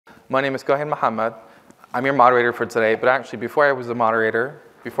My name is Kahîn Mohammad. I'm your moderator for today, but actually before I was a moderator,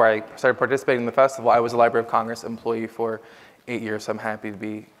 before I started participating in the festival, I was a Library of Congress employee for 8 years, so I'm happy to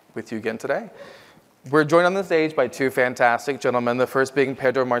be with you again today. We're joined on the stage by two fantastic gentlemen, the first being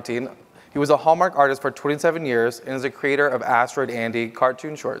Pedro Martín. He was a Hallmark artist for 27 years and is a creator of Asteroid Andy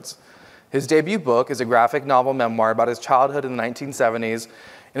cartoon shorts. His debut book is a graphic novel memoir about his childhood in the 1970s,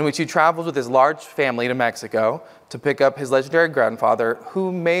 in which he travels with his large family to Mexico to pick up his legendary grandfather,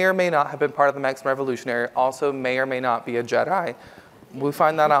 who may or may not have been part of the Mexican Revolutionary, also may or may not be a Jedi. We'll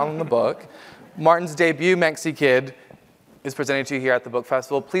find that out in the book. Martin's debut, Mexikid, is presented to you here at the book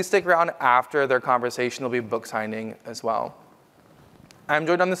festival. Please stick around after their conversation. There'll be book signing as well. I'm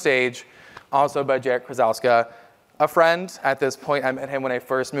joined on the stage also by Jarret J.Krosoczka, a friend at this point. I met him when I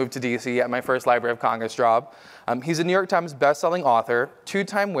first moved to DC at my first Library of Congress job. He's a New York Times bestselling author,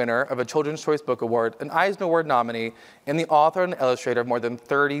 two-time winner of a Children's Choice Book Award, an Eisner Award nominee, and the author and illustrator of more than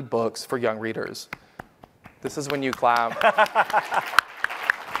 30 books for young readers. This is when you clap.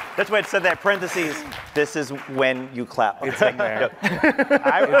 That's why it said that parentheses. This is when you clap. It's in there.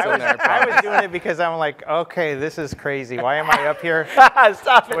 I was doing it because I'm like, okay, this is crazy. Why am I up here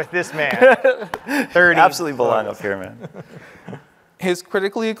with this man? 30. Absolutely belong up here, man. His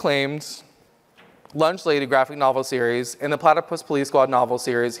critically acclaimed Lunch Lady graphic novel series and the Platypus Police Squad novel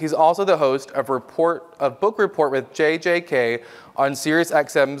series. He's also the host of Book Report with JJK on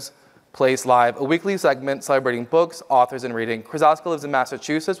SiriusXM's Place Live, a weekly segment celebrating books, authors, and reading. Krosoczka lives in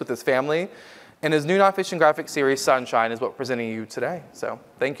Massachusetts with his family, and his new nonfiction graphic series, Sunshine, is what we're presenting you today. So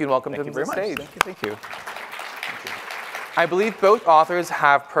thank you and welcome to the stage. Thank you. I believe both authors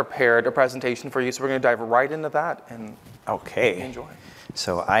have prepared a presentation for you, so we're going to dive right into that and enjoy.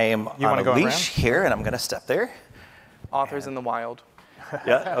 So I am on a leash here, and I'm going to step there. Authors in the wild.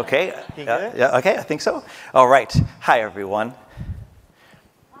 Yeah, okay. Yeah, okay, I think so. All right. Hi, everyone.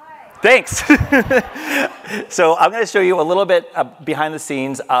 Thanks. So I'm going to show you a little bit behind the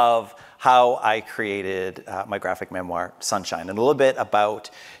scenes of how I created my graphic memoir, Sunshine, and a little bit about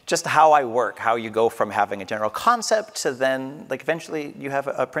just how I work, how you go from having a general concept to then, like, eventually you have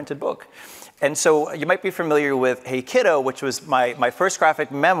a printed book. And so you might be familiar with Hey Kiddo, which was my first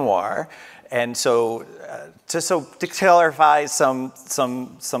graphic memoir. And so to clarify some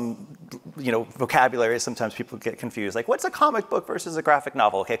vocabulary, sometimes people get confused. Like, what's a comic book versus a graphic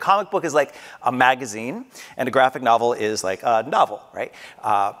novel? Okay, a comic book is like a magazine, and a graphic novel is like a novel, right?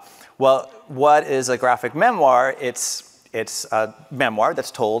 Well, what is a graphic memoir? It's a memoir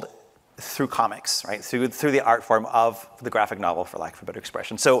that's told through comics, right? Through the art form of the graphic novel, for lack of a better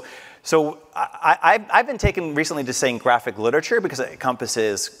expression. So I've been taken recently to saying graphic literature because it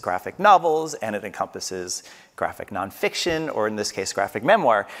encompasses graphic novels and it encompasses graphic nonfiction, or in this case, graphic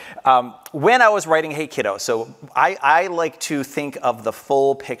memoir. When I was writing Hey Kiddo, so I like to think of the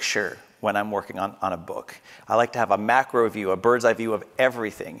full picture when I'm working on a book. I like to have a macro view, a bird's eye view of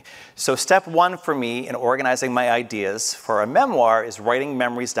everything. So step one for me in organizing my ideas for a memoir is writing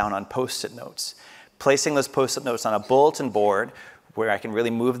memories down on Post-it notes, placing those Post-it notes on a bulletin board where I can really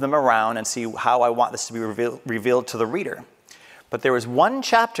move them around and see how I want this to be revealed to the reader. But there was one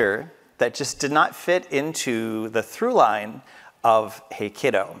chapter that just did not fit into the through line of Hey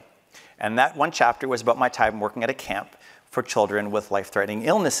Kiddo. And that one chapter was about my time working at a camp for children with life-threatening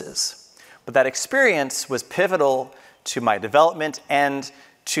illnesses. But that experience was pivotal to my development and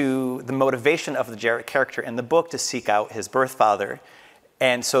to the motivation of the Jarrett character in the book to seek out his birth father.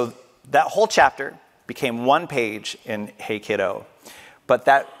 And so that whole chapter became one page in Hey Kiddo. But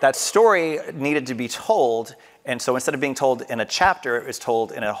that story needed to be told, and so instead of being told in a chapter, it was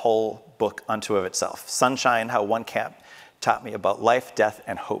told in a whole book unto of itself. Sunshine, How One Camp Taught Me About Life, Death,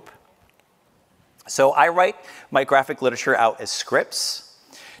 and Hope. So I write my graphic literature out as scripts.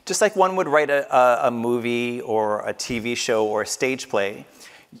 Just like one would write a movie or a TV show or a stage play,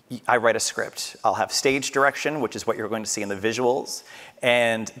 I write a script. I'll have stage direction, which is what you're going to see in the visuals,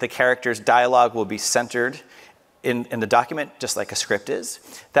 and the character's dialogue will be centered in the document, just like a script is.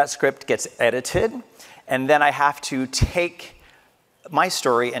 That script gets edited, and then I have to take my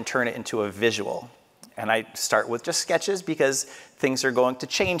story and turn it into a visual. And I start with just sketches because things are going to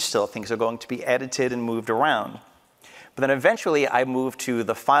change still. Things are going to be edited and moved around. But then eventually I move to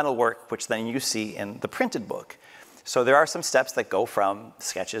the final work, which then you see in the printed book. So there are some steps that go from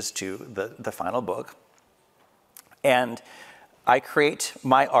sketches to the final book. And I create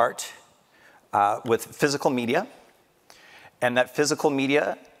my art with physical media. And that physical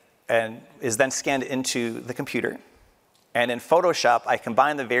media is then scanned into the computer. And in Photoshop, I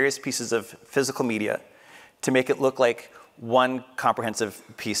combine the various pieces of physical media to make it look like one comprehensive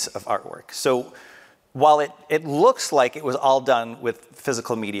piece of artwork. So while it looks like it was all done with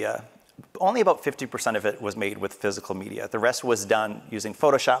physical media, only about 50% of it was made with physical media. The rest was done using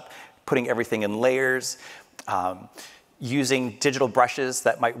Photoshop, putting everything in layers, using digital brushes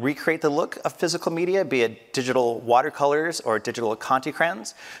that might recreate the look of physical media, be it digital watercolors or digital Conte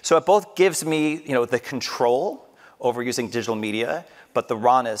crayons. So it both gives me, the control over using digital media, but the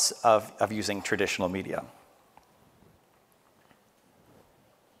rawness of using traditional media.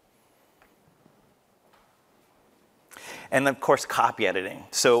 And then, of course, copy editing.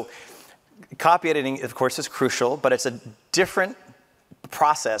 So copy editing, of course, is crucial, but it's a different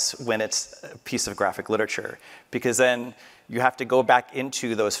process when it's a piece of graphic literature, because then you have to go back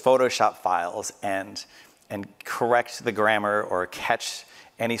into those Photoshop files and correct the grammar or catch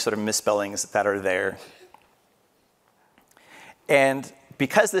any sort of misspellings that are there. And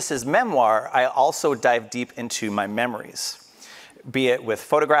because this is memoir, I also dive deep into my memories, be it with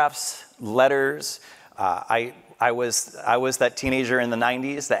photographs, letters. I was that teenager in the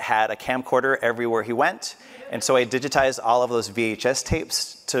 90s that had a camcorder everywhere he went. And so I digitized all of those VHS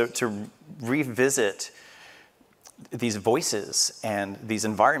tapes to revisit these voices and these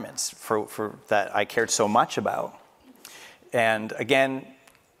environments for that I cared so much about. And again,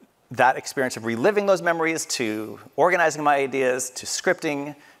 that experience of reliving those memories, to organizing my ideas, to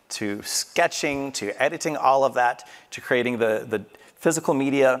scripting, to sketching, to editing all of that, to creating the physical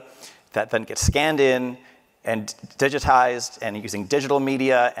media that then gets scanned in and digitized, and using digital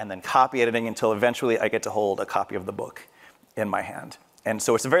media, and then copy editing until eventually I get to hold a copy of the book in my hand. And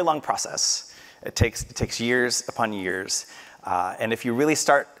so it's a very long process. It takes years upon years. And if you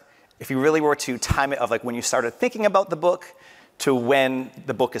really were to time it of like when you started thinking about the book to when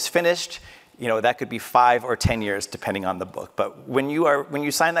the book is finished, that could be 5 or 10 years depending on the book. But when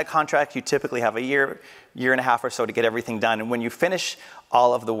you sign that contract, you typically have a year and a half or so to get everything done. And when you finish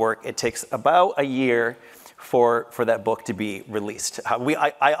all of the work, it takes about a year for that book to be released.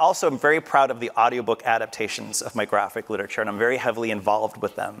 I also am very proud of the audiobook adaptations of my graphic literature, and I'm very heavily involved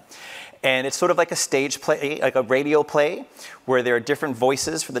with them. And it's sort of like a stage play, like a radio play, where there are different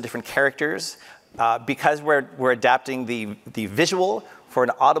voices for the different characters. Because we're adapting the visual for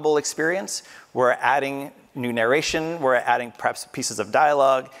an audible experience, we're adding new narration, we're adding perhaps pieces of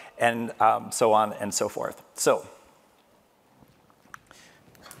dialogue, and so on and so forth. So,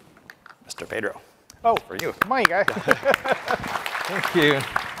 Mr. Pedro. Oh, for you. Come on, you guys. Thank you.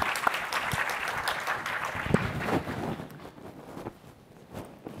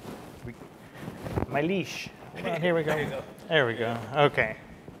 My leash. Here we go. There we go. Okay.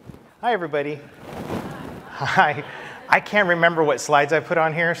 Hi, everybody. Hi. I can't remember what slides I put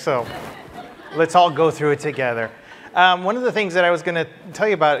on here, so let's all go through it together. One of the things that I was going to tell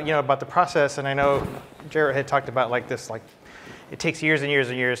you about, about the process, and I know Jarrett had talked about it takes years and years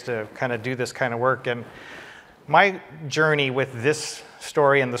and years to kind of do this kind of work. And my journey with this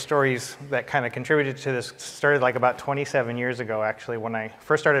story and the stories that kind of contributed to this started about 27 years ago, actually. When I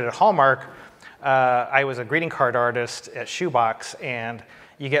first started at Hallmark, I was a greeting card artist at Shoebox, and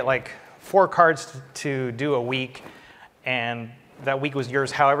you get 4 cards to do a week, and that week was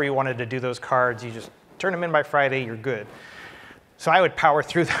yours however you wanted to do those cards. You just turn them in by Friday, you're good. So I would power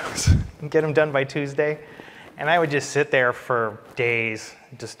through those and get them done by Tuesday. And I would just sit there for days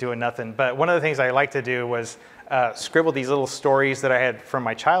just doing nothing. But one of the things I liked to do was scribble these little stories that I had from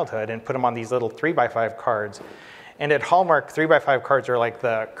my childhood and put them on these little 3x5 cards. And at Hallmark, 3x5 cards are like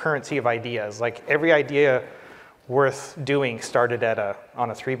the currency of ideas. Every idea worth doing started on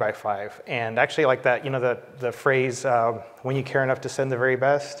a 3x5. And actually the phrase, when you care enough to send the very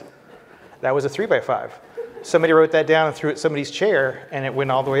best, that was a 3x5. Somebody wrote that down and threw it at somebody's chair, and it went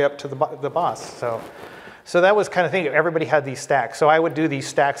all the way up to the boss. So that was kind of thing. Everybody had these stacks. So I would do these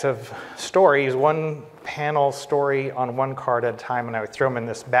stacks of stories, one panel story on one card at a time, and I would throw them in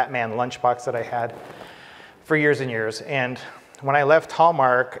this Batman lunchbox that I had for years and years. And when I left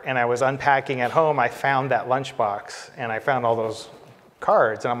Hallmark and I was unpacking at home, I found that lunchbox, and I found all those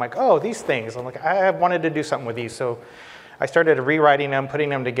cards. And I'm like, oh, these things. I'm like, I wanted to do something with these. So I started rewriting them, putting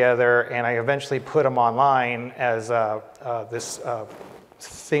them together, and I eventually put them online as this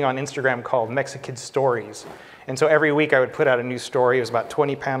thing on Instagram called Mexikid Stories. And so every week I would put out a new story. It was about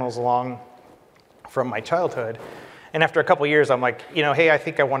 20 panels long from my childhood. And after a couple years, I'm like, hey, I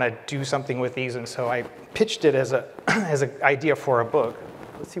think I want to do something with these. And so I pitched it as an idea for a book.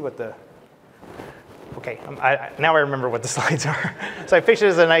 Let's see what okay, now I remember what the slides are. So I pitched it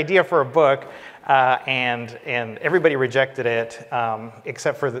as an idea for a book, and everybody rejected it,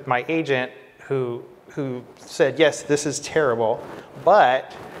 except for my agent, who said, yes, this is terrible,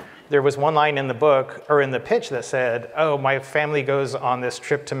 but there was one line in the book, or in the pitch, that said, oh, my family goes on this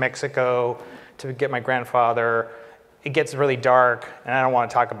trip to Mexico to get my grandfather. It gets really dark, and I don't want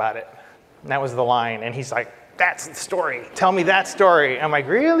to talk about it. And that was the line. And he's like, that's the story. Tell me that story. I'm like,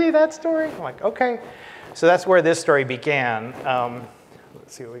 really, that story? I'm like, okay. So that's where this story began.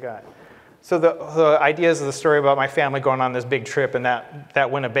 Let's see what we got. So the ideas of the story about my family going on this big trip, and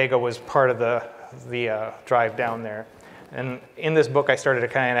that Winnebago was part of the drive down there. And in this book, I started to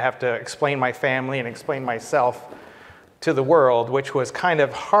kind of have to explain my family and explain myself to the world, which was kind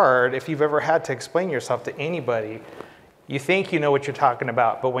of hard. If you've ever had to explain yourself to anybody, you think you know what you're talking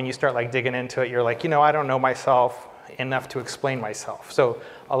about, but when you start like digging into it, you're like, I don't know myself enough to explain myself. So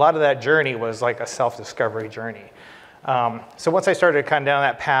a lot of that journey was like a self-discovery journey. So once I started kind of down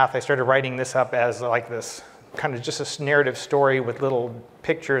that path, I started writing this up as like this kind of just a narrative story with little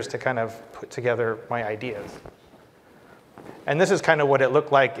pictures to kind of put together my ideas. And this is kind of what it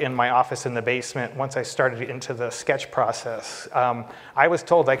looked like in my office in the basement once I started into the sketch process. I was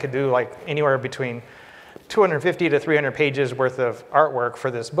told I could do like anywhere between 250 to 300 pages worth of artwork for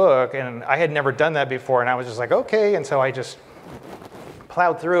this book, and I had never done that before, and I was just like, okay, and so I just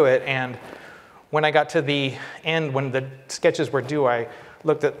plowed through it, and when I got to the end, when the sketches were due, I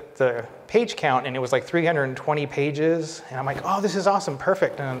looked at the page count, and it was like 320 pages, and I'm like, oh, this is awesome,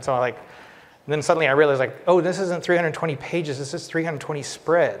 perfect, and so then suddenly I realized like, oh, this isn't 320 pages, this is 320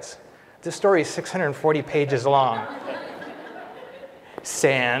 spreads. This story is 640 pages long.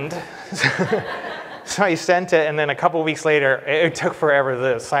 Send. So I sent it, and then a couple weeks later, it took forever.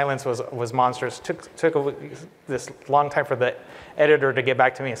 The silence was monstrous. Took this long time for the editor to get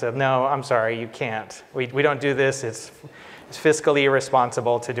back to me and said, no, I'm sorry, you can't. We don't do this. It's fiscally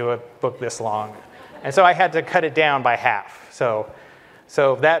irresponsible to do a book this long. And so I had to cut it down by half. So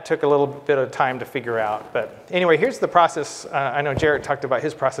that took a little bit of time to figure out. But anyway, here's the process. I know Jarrett talked about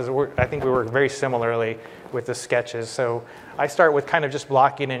his process. I think we work very similarly with the sketches. So I start with kind of just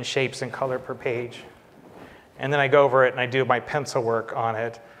blocking in shapes and color per page. And then I go over it and I do my pencil work on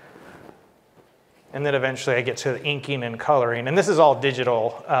it. And then eventually I get to inking and coloring. And this is all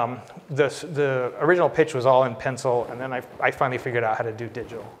digital. The original pitch was all in pencil, and then I finally figured out how to do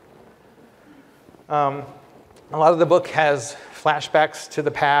digital. A lot of the book has flashbacks to the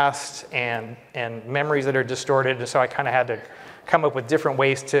past and memories that are distorted, so I kind of had to come up with different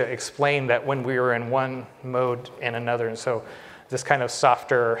ways to explain that when we were in one mode and another. And so this kind of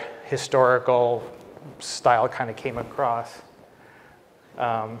softer historical style kind of came across.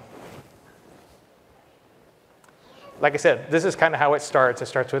 Like I said, this is kind of how it starts. It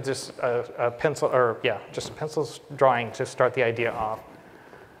starts with just a pencil, just a pencil drawing to start the idea off.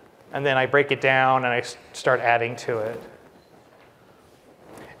 And then I break it down and I start adding to it.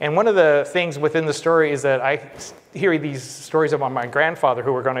 And one of the things within the story is that I hear these stories about my grandfather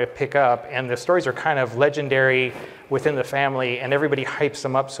who we're going to pick up, and the stories are kind of legendary within the family, and everybody hypes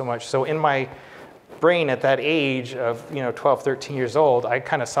them up so much. So in my brain at that age of 12, 13 years old, I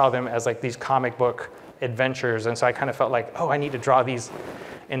kind of saw them as like these comic book adventures, and so I kind of felt like, oh, I need to draw these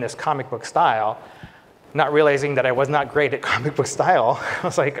in this comic book style, not realizing that I was not great at comic book style. I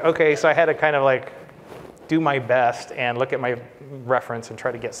was like, okay, so I had to kind of like do my best and look at my reference and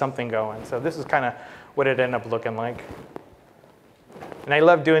try to get something going. So this is kind of what it ended up looking like. And I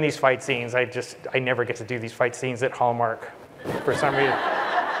love doing these fight scenes. I never get to do these fight scenes at Hallmark for some reason.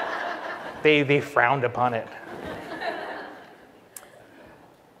 They frowned upon it.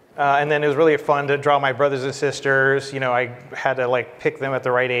 And then it was really fun to draw my brothers and sisters. I had to like pick them at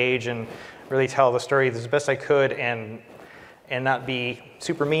the right age and really tell the story as best I could and not be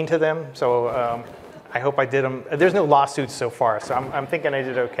super mean to them. So I hope I did them. There's no lawsuits so far, so I'm thinking I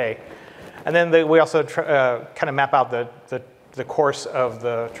did okay. And then we also kind of map out the course of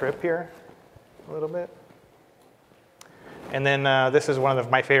the trip here a little bit. And then this is one of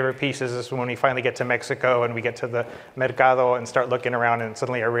my favorite pieces, is when we finally get to Mexico and we get to the mercado and start looking around, and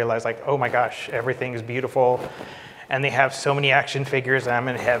suddenly I realize like, oh my gosh, everything is beautiful. And they have so many action figures, and I'm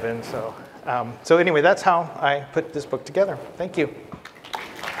in heaven. So anyway, that's how I put this book together. Thank you.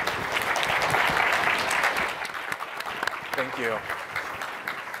 Thank you.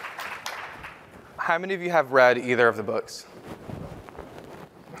 How many of you have read either of the books?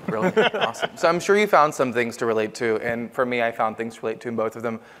 Really? Awesome. So I'm sure you found some things to relate to, and for me, I found things to relate to in both of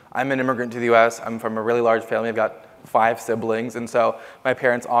them. I'm an immigrant to the US. I'm from a really large family. I've got 5 siblings, and so my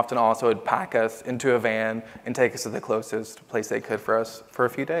parents often also would pack us into a van and take us to the closest place they could for us for a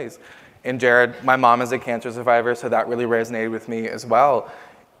few days. And Jared, my mom is a cancer survivor, so that really resonated with me as well.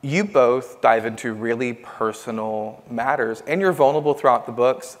 You both dive into really personal matters, and you're vulnerable throughout the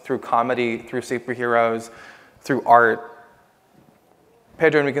books, through comedy, through superheroes, through art.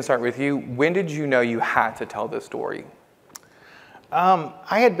 Pedro, and we can start with you. When did you know you had to tell this story?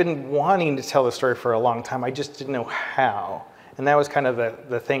 I had been wanting to tell the story for a long time. I just didn't know how. And that was kind of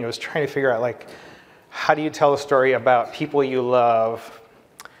the thing. I was trying to figure out, like, how do you tell a story about people you love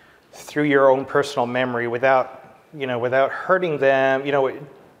through your own personal memory without hurting them,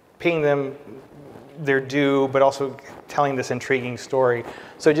 paying them their due, but also telling this intriguing story.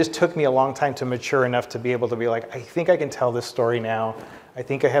 So it just took me a long time to mature enough to be able to be like, I think I can tell this story now. I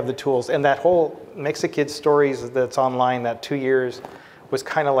think I have the tools. And that whole Mexikid stories that's online, that 2 years, was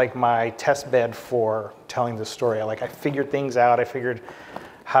kind of like my test bed for telling the story. I figured things out. I figured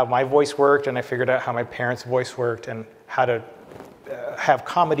how my voice worked, and I figured out how my parents' voice worked, and how to have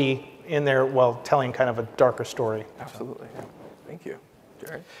comedy in there while telling kind of a darker story. Absolutely. Yeah. Thank you.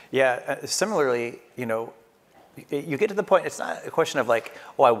 Jarrett? Yeah, similarly, you get to the point, it's not a question of like,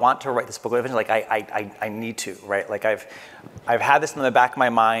 oh, I want to write this book, like I need to, right? Like I've had this in the back of my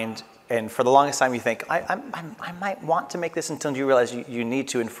mind, and for the longest time you think, I might want to make this, until you realize you need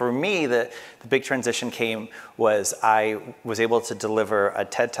to. And for me, the big transition came was I was able to deliver a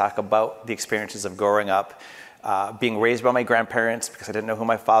TED Talk about the experiences of growing up, being raised by my grandparents because I didn't know who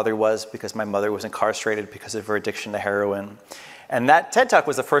my father was, because my mother was incarcerated because of her addiction to heroin. And that TED Talk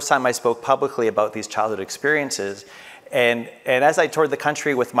was the first time I spoke publicly about these childhood experiences. And as I toured the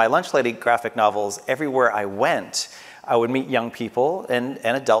country with my Lunch Lady graphic novels, everywhere I went, I would meet young people and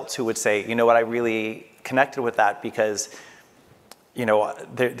adults who would say, you know what, I really connected with that because,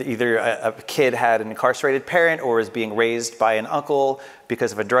 either a kid had an incarcerated parent or was being raised by an uncle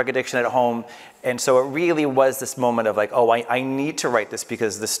because of a drug addiction at home. And so it really was this moment of like, oh, I need to write this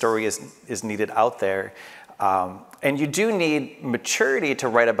because this story is needed out there. And you do need maturity to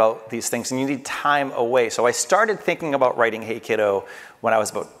write about these things, and you need time away. So I started thinking about writing Hey Kiddo when I was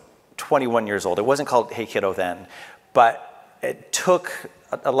about 21 years old. It wasn't called Hey Kiddo then, but it took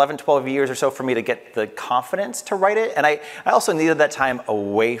 11, 12 years or so for me to get the confidence to write it. And I also needed that time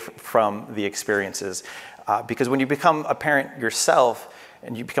away from the experiences, because when you become a parent yourself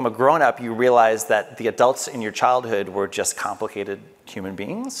and you become a grown-up, you realize that the adults in your childhood were just complicated human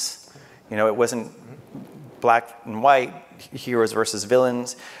beings. It wasn't black and white, heroes versus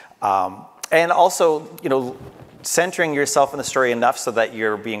villains. And also, centering yourself in the story enough so that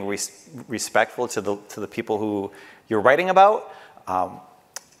you're being respectful to the people who you're writing about.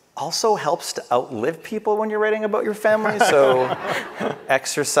 Also helps to outlive people when you're writing about your family. So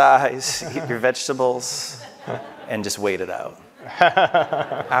exercise, eat your vegetables, and just wait it out.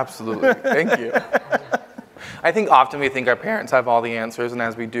 Absolutely. Thank you. I think often we think our parents have all the answers, and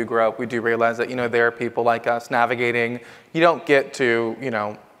as we do grow up, we do realize that, there are people like us navigating. You don't get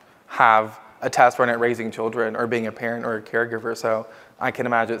to, have a test run at raising children or being a parent or a caregiver, so I can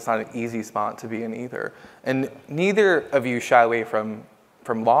imagine it's not an easy spot to be in either. And neither of you shy away from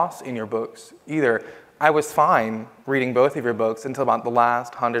loss in your books either. I was fine reading both of your books until about the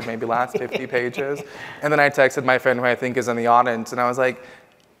last 100, maybe last 50 pages, and then I texted my friend who I think is in the audience, and I was like,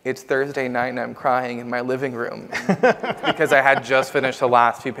 it's Thursday night and I'm crying in my living room because I had just finished the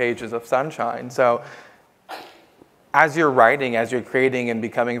last few pages of Sunshine. So as you're writing, as you're creating and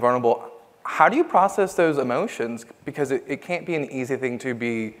becoming vulnerable, how do you process those emotions? Because it can't be an easy thing to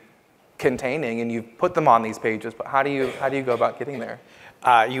be containing, and you've put them on these pages, but how do you go about getting there?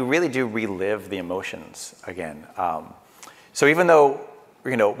 You really do relive the emotions again. So even though,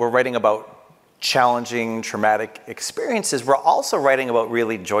 we're writing about challenging, traumatic experiences, we're also writing about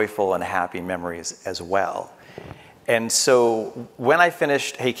really joyful and happy memories as well. And so when I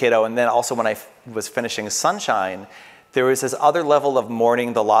finished Hey Kiddo, and then also when I was finishing Sunshine, there was this other level of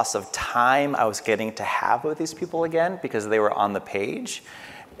mourning the loss of time I was getting to have with these people again, because they were on the page.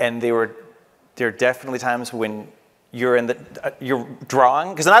 And there are definitely times when you're you're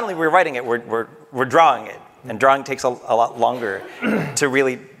drawing, because not only we're writing it, we're drawing it. And drawing takes a lot longer to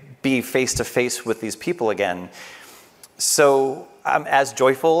really be face-to-face with these people again. So I'm as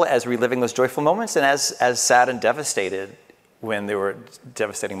joyful as reliving those joyful moments, and as sad and devastated when there were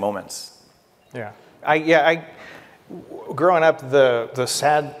devastating moments. Yeah. I growing up, the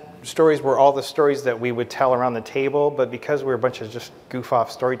sad stories were all the stories that we would tell around the table, but because we're a bunch of just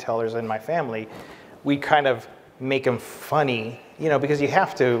goof-off storytellers in my family, we kind of make them funny, because you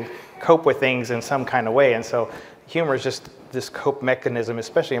have to cope with things in some kind of way. And so humor is just this cope mechanism,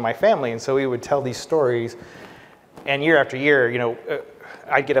 especially in my family. And so we would tell these stories, and year after year,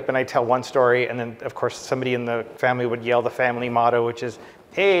 I'd get up and I'd tell one story, and then of course somebody in the family would yell the family motto, which is,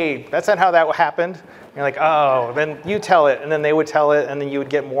 hey, that's not how that happened. And you're like, oh, then you tell it, and then they would tell it, and then you would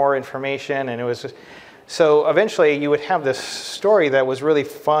get more information, and it was just, so eventually you would have this story that was really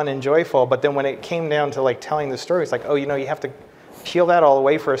fun and joyful, but then when it came down to like telling the story, it's like, oh, you have to peel that all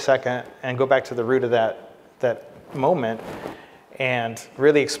away for a second and go back to the root of that moment. and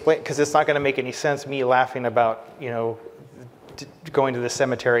really explain, because it's not going to make any sense me laughing about, going to the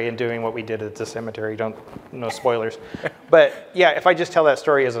cemetery and doing what we did at the cemetery. No spoilers. But yeah, if I just tell that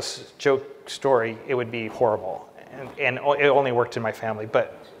story as a joke story, it would be horrible. And it only worked in my family.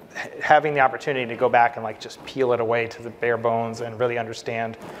 But having the opportunity to go back and just peel it away to the bare bones and really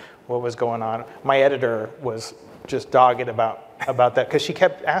understand what was going on. My editor was just dogged about that, because she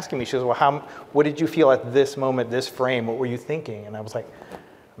kept asking me, she goes, well, what did you feel at this moment, this frame? What were you thinking? And I was like,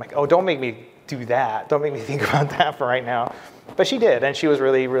 oh, don't make me do that. Don't make me think about that for right now. But she did, and she was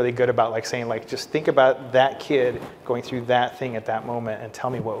really, really good about saying, just think about that kid going through that thing at that moment and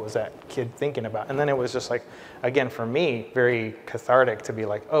tell me what was that kid thinking about. And then it was just again, for me, very cathartic to be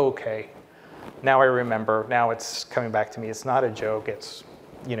oh, okay, now I remember, now it's coming back to me. It's not a joke, it's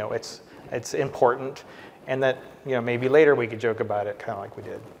important, and that, maybe later we could joke about it, kind of like we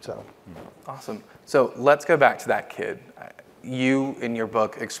did, so. Awesome. So let's go back to that kid. You, in your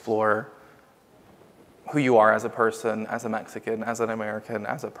book, explore who you are as a person, as a Mexican, as an American,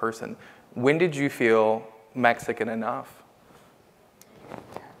 as a person. When did you feel Mexican enough?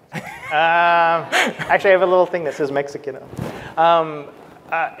 Actually, I have a little thing that says Mexican.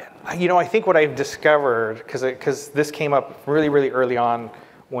 I think what I've discovered, because this came up really, really early on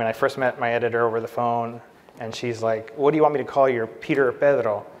when I first met my editor over the phone, and she's like, what do you want me to call you, Peter or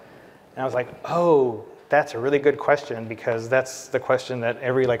Pedro? And I was like, oh, that's a really good question, because that's the question that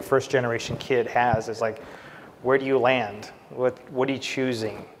every first generation kid has, is where do you land? What are you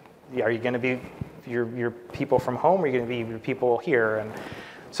choosing? Are you going to be your people from home, or are you going to be your people here? And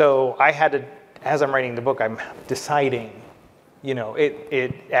so I had to, as I'm writing the book, I'm deciding,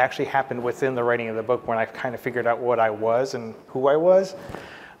 it actually happened within the writing of the book when I kind of figured out what I was and who I was.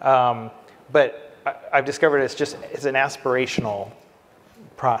 But I've discovered it's an aspirational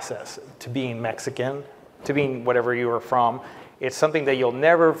process to being Mexican, to being whatever you are from. It's something that you'll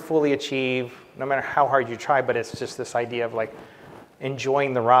never fully achieve, no matter how hard you try, but it's just this idea of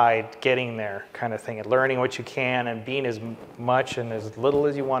enjoying the ride, getting there kind of thing, and learning what you can, and being as much and as little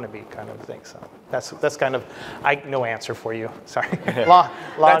as you want to be kind of thing. So that's kind of, no answer for you, sorry.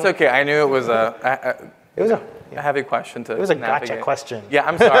 That's okay, I knew it was a heavy question to It was a navigate. gotcha question. Yeah,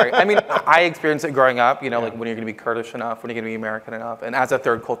 I'm sorry. I mean, I experienced it growing up, when you're going to be Kurdish enough, when you're going to be American enough. And as a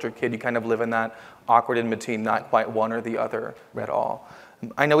third culture kid, you kind of live in that awkward in between, not quite one or the other at all.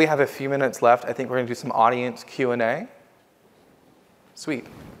 I know we have a few minutes left. I think we're going to do some audience Q&A. Sweet,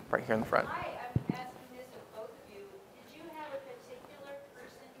 right here in the front. Hi, I'm asking this of both of you. Did you have a particular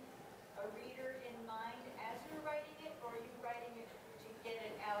person, a reader in mind as you're writing it, or are you writing it to get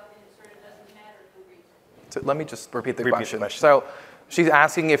it out and it sort of doesn't matter who reads it? So let me just repeat the question. So she's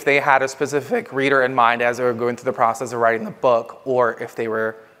asking if they had a specific reader in mind as they were going through the process of writing the book, or if they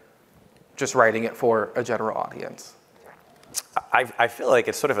were just writing it for a general audience. I feel like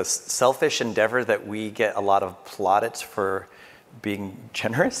it's sort of a selfish endeavor that we get a lot of plaudits for being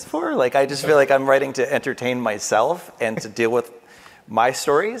generous for. I just feel like I'm writing to entertain myself and to deal with my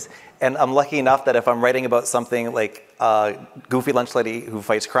stories. And I'm lucky enough that if I'm writing about something like Goofy Lunch Lady who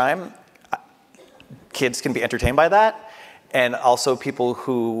fights crime, kids can be entertained by that. And also people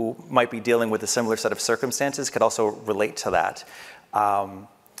who might be dealing with a similar set of circumstances could also relate to that.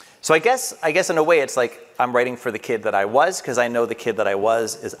 So I guess in a way it's I'm writing for the kid that I was, because I know the kid that I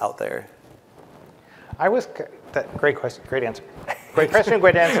was is out there. Great question, great answer. Great question,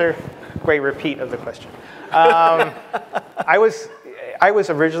 great answer, great repeat of the question. I was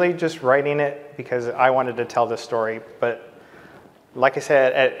originally just writing it because I wanted to tell this story, but like I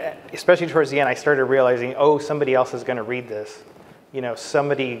said, especially towards the end, I started realizing, oh, somebody else is going to read this.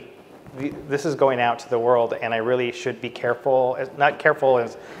 This is going out to the world, and I really should be careful, not careful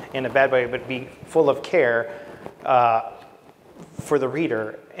as in a bad way, but be full of care for the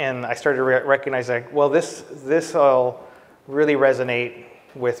reader. And I started to recognize well, this will really resonate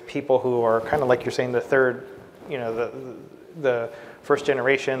with people who are kind of like you're saying, the third, the first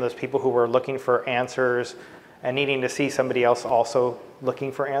generation, those people who were looking for answers and needing to see somebody else also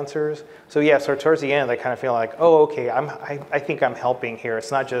looking for answers. So yeah, so towards the end, I kind of feel oh, okay, I think I'm helping here.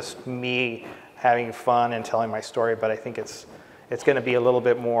 It's not just me having fun and telling my story, but I think it's going to be a little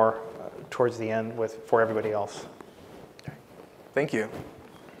bit more towards the end for everybody else. Thank you.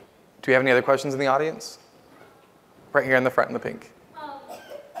 Do we have any other questions in the audience? Right here in the front in the pink. I was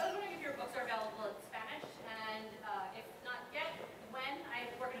wondering if your books are available in Spanish, and if not yet, when? I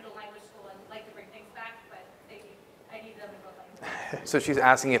work in a language school and like to bring things back, but I need them in both languages. So she's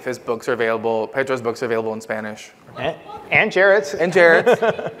asking if his books are available, Pedro's books are available in Spanish. And Jarrett's. And Jarrett's.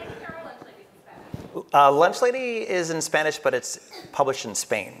 Lunch Lady is in Spanish, but it's published in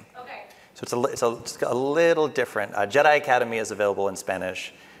Spain. Okay. So it's a little different. Jedi Academy is available in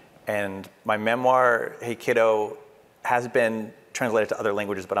Spanish, and my memoir, Hey Kiddo, has been translated to other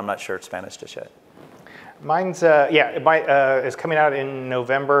languages, but I'm not sure it's Spanish just yet. Mine's, is coming out in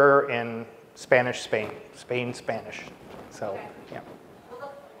November in Spanish, Spanish. So, yeah.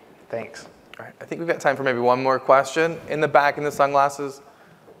 Thanks. All right, I think we've got time for maybe one more question. In the back in the sunglasses.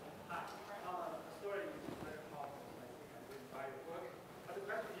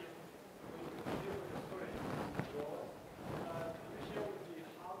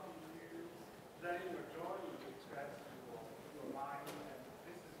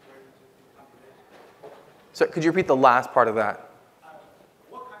 So could you repeat the last part of that?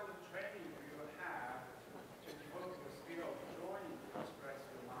 What kind of training do you have to develop the skill of drawing to express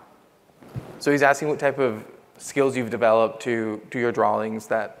your mind? So he's asking what type of skills you've developed to do your drawings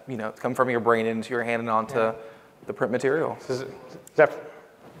that come from your brain into your hand and onto the print material. Is that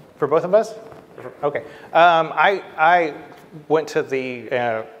for both of us? Okay. I went to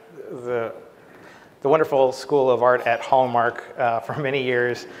the wonderful School of Art at Hallmark for many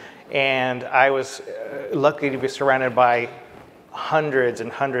years. And I was lucky to be surrounded by hundreds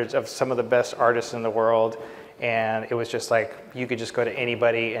and hundreds of some of the best artists in the world. And it was just like, you could just go to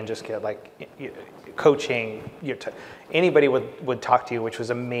anybody and just get like coaching. Anybody would talk to you, which was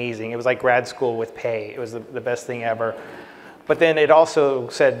amazing. It was like grad school with pay. It was the best thing ever. But then it also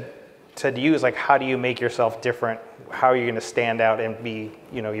said to use like, how do you make yourself different? How are you going to stand out and be,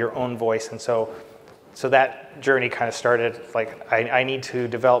 your own voice? And so that journey kind of started like, I need to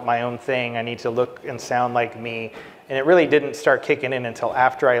develop my own thing. I need to look and sound like me. And it really didn't start kicking in until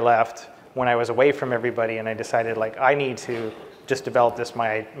after I left, when I was away from everybody, and I decided like, I need to just develop this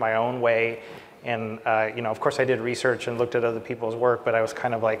my own way. And of course I did research and looked at other people's work, but I was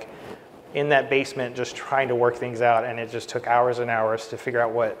kind of like in that basement just trying to work things out, and it just took hours and hours to figure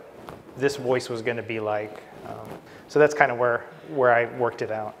out what this voice was going to be like. So that's kind of where I worked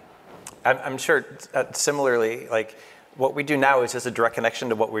it out. I'm sure similarly, like what we do now is just a direct connection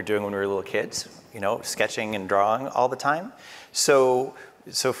to what we were doing when we were little kids, sketching and drawing all the time. So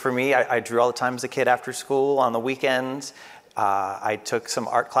for me, I drew all the time as a kid after school, on the weekends. I took some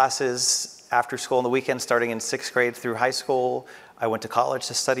art classes after school on the weekends, starting in 6th grade through high school. I went to college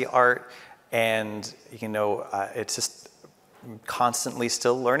to study art, and it's just constantly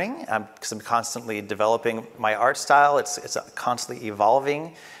still learning because I'm constantly developing my art style. It's constantly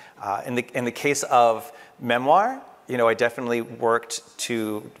evolving. In the case of memoir, I definitely worked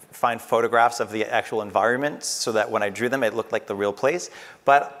to find photographs of the actual environments so that when I drew them, it looked like the real place.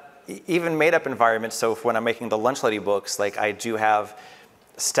 But even made-up environments, so when I'm making the Lunch Lady books, like I do have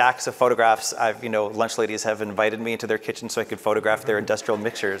stacks of photographs. Lunch ladies have invited me into their kitchen so I could photograph their industrial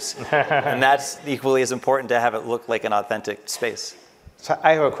mixtures. And that's equally as important to have it look like an authentic space. So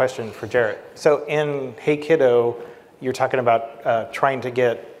I have a question for Jarrett. So in Hey Kiddo, you're talking about trying to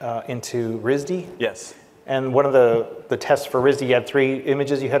get into RISD? Yes. And one of the tests for RISD, you had 3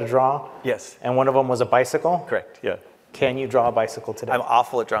 images you had to draw? Yes. And one of them was a bicycle? Correct, yeah. Can you draw a bicycle today? I'm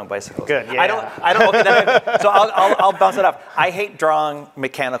awful at drawing bicycles. Good, yeah. I don't okay, so I'll bounce it off. I hate drawing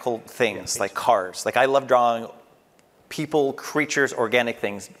mechanical things like cars. Like I love drawing people, creatures, organic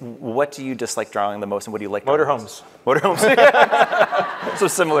things. What do you dislike drawing the most, and what do you like? Motorhomes. Motorhomes. So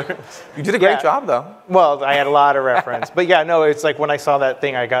similar. You did a great job, though. Well, I had a lot of reference, but yeah, no, it's like when I saw that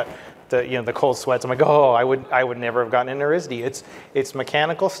thing, I got the cold sweats. I'm like, oh, I would never have gotten into RISD. It's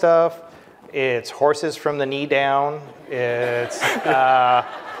mechanical stuff. It's horses from the knee down. It's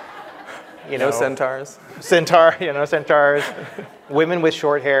no centaurs. Centaurs. Women with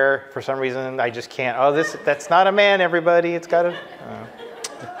short hair. For some reason, I just can't. Oh, that's not a man, everybody. It's got a.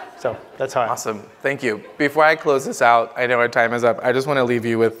 So that's how. Awesome. Thank you. Before I close this out, I know our time is up. I just want to leave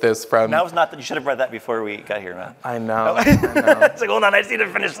you with this from. That was not that. You should have read that before we got here, man. I know. It's like, hold on, I just need to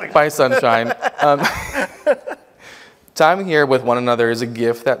finish. Bye, sunshine. Time here with one another is a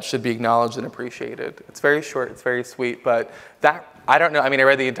gift that should be acknowledged and appreciated. It's very short, it's very sweet, but I don't know, I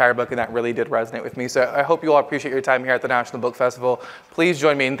read the entire book and that really did resonate with me. So I hope you all appreciate your time here at the National Book Festival. Please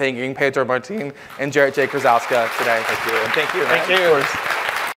join me in thanking Pedro Martín and Jarret J.Krosoczka today. Thank you. Thank you.